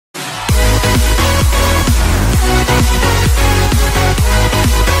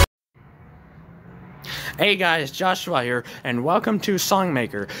Hey guys, Joshua here, and welcome to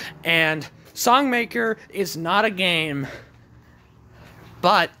Songmaker. And Songmaker is not a game,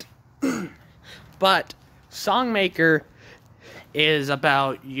 but Songmaker is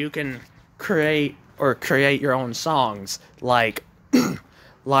about you can create your own songs. Like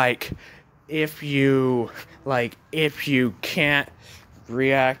if you can't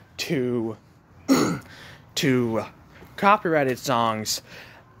react to copyrighted songs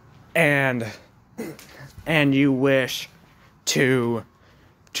and you wish to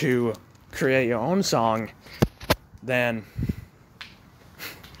create your own song, then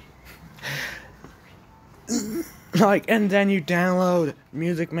and then you download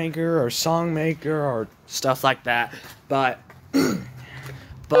Music Maker or Song Maker or stuff like that. But oh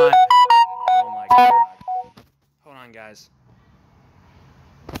my god. Hold on, guys.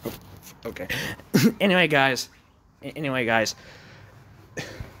 Okay. Anyway, guys,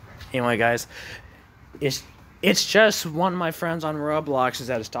 it's just one of my friends on Roblox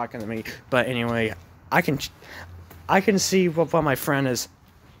that is talking to me. But anyway, I can see what my friend is,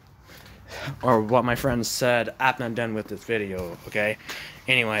 or what my friend said after I'm done with this video. Okay.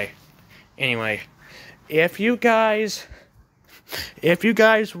 Anyway, if you guys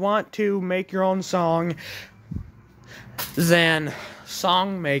want to make your own song, then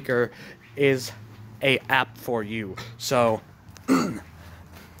Songmaker is a app for you. So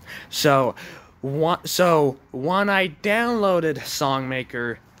when I downloaded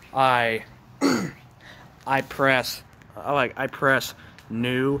Songmaker, I press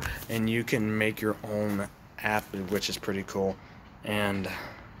new, and you can make your own app, which is pretty cool. And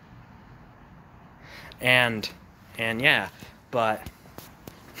yeah, but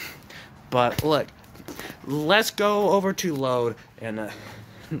look, let's go over to load, and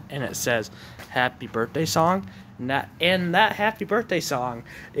it says happy birthday song. And that happy birthday song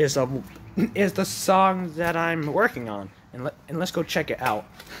is the song that I'm working on. And let's go check it out.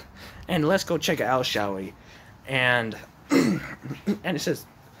 And let's go check it out, shall we? And and it says,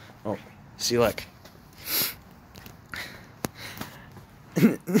 oh, see, look.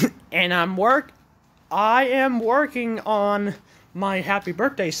 And I am working on my happy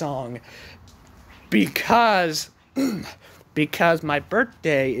birthday song because my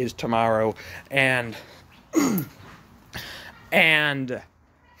birthday is tomorrow, and I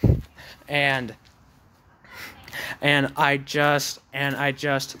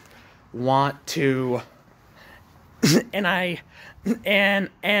just want to I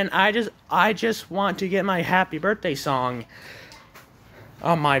just want to get my happy birthday song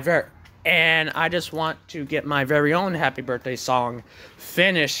on my I just want to get my very own happy birthday song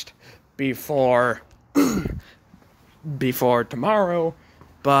finished before tomorrow.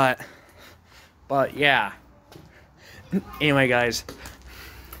 But yeah. Anyway, guys,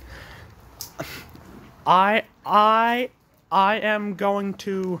 I am going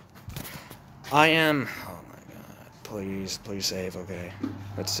to. Oh my god! Please save. Okay,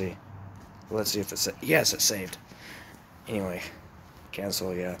 let's see if it's. Yes, it's saved. Anyway,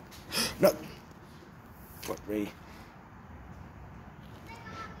 cancel. Yeah. No. Put re.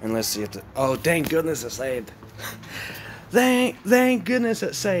 And let's see if the. Oh, thank goodness it's saved. Thank goodness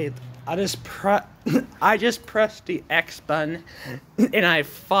it's saved. I just pressed the X button, and I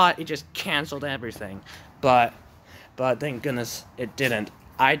thought it just canceled everything, but thank goodness it didn't.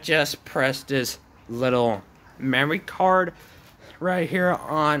 I just pressed this little memory card right here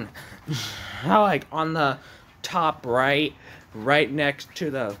on the top right next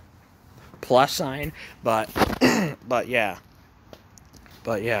to the plus sign. But yeah.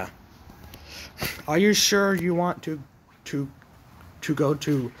 Are you sure you want to go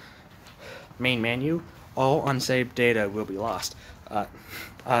to main menu? All unsaved data will be lost.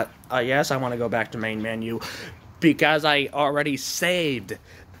 Yes, I want to go back to main menu because I already saved.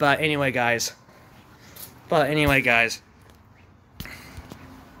 But anyway, guys.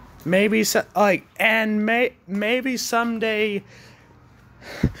 Maybe maybe someday,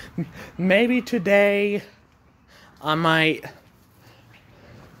 maybe today, I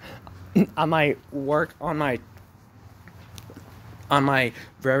might work on my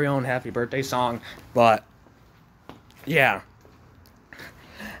very own happy birthday song. But yeah,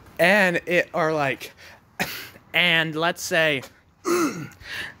 and let's say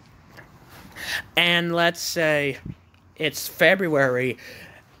it's February,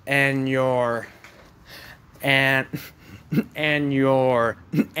 and you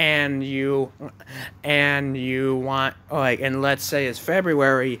want, and let's say it's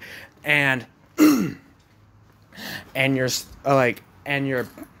February, and your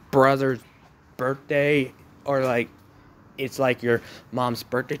brother's birthday, or it's your mom's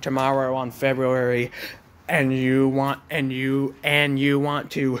birthday tomorrow on February, you want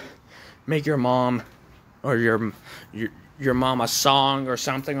to make your mom or your mom a song or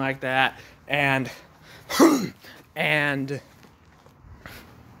something like that, and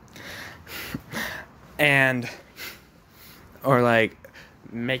or like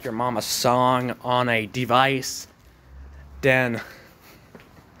make your mom a song on a device, then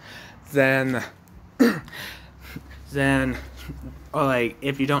or like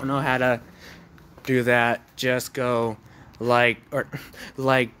if you don't know how to do that, just go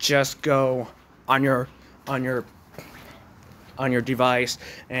just go on your device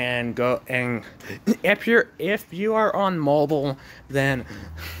and go, and if you are on mobile, then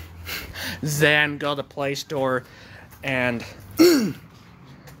go to Play Store and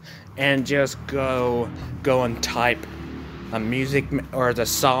just go and type a music or the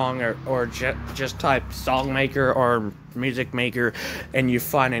song, or just type song maker or music maker, and you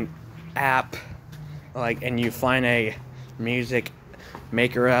find an app, and you find a music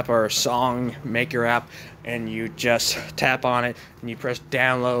maker app or a song maker app, and you just tap on it and you press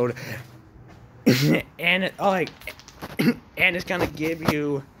download, and it's gonna give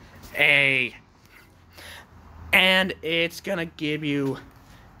you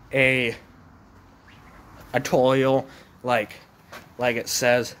a tutorial, like it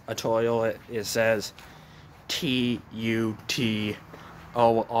says a tutorial. It says tutorials.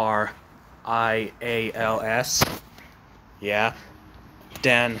 Yeah.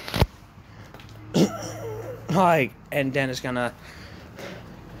 Then and then it's gonna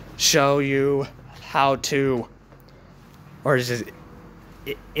show you how to,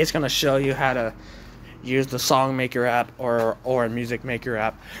 it's gonna show you how to use the song maker app or a music maker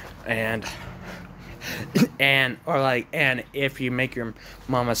app, and if you make your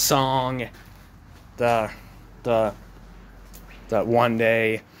mom a song the one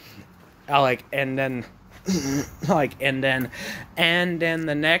day, and then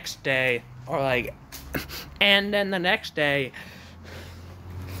the next day,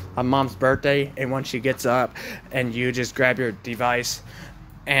 on mom's birthday, and when she gets up, and you just grab your device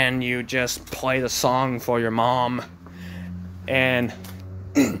and you just play the song for your mom, and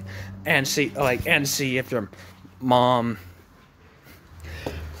see if your mom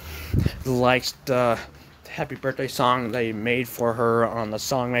likes the happy birthday song that you made for her on the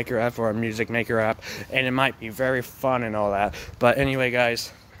song maker app or a music maker app, and it might be very fun and all that. But anyway,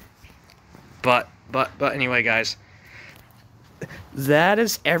 guys, that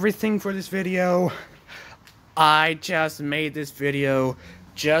is everything for this video. I just made this video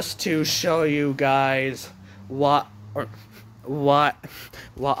just to show you guys what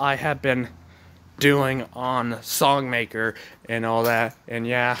I have been doing on Songmaker and all that. And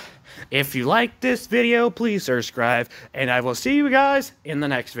yeah, if you like this video, please subscribe, and I will see you guys in the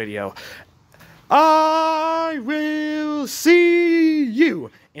next video. I will see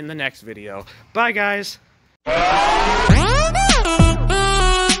you in the next video. Bye, guys.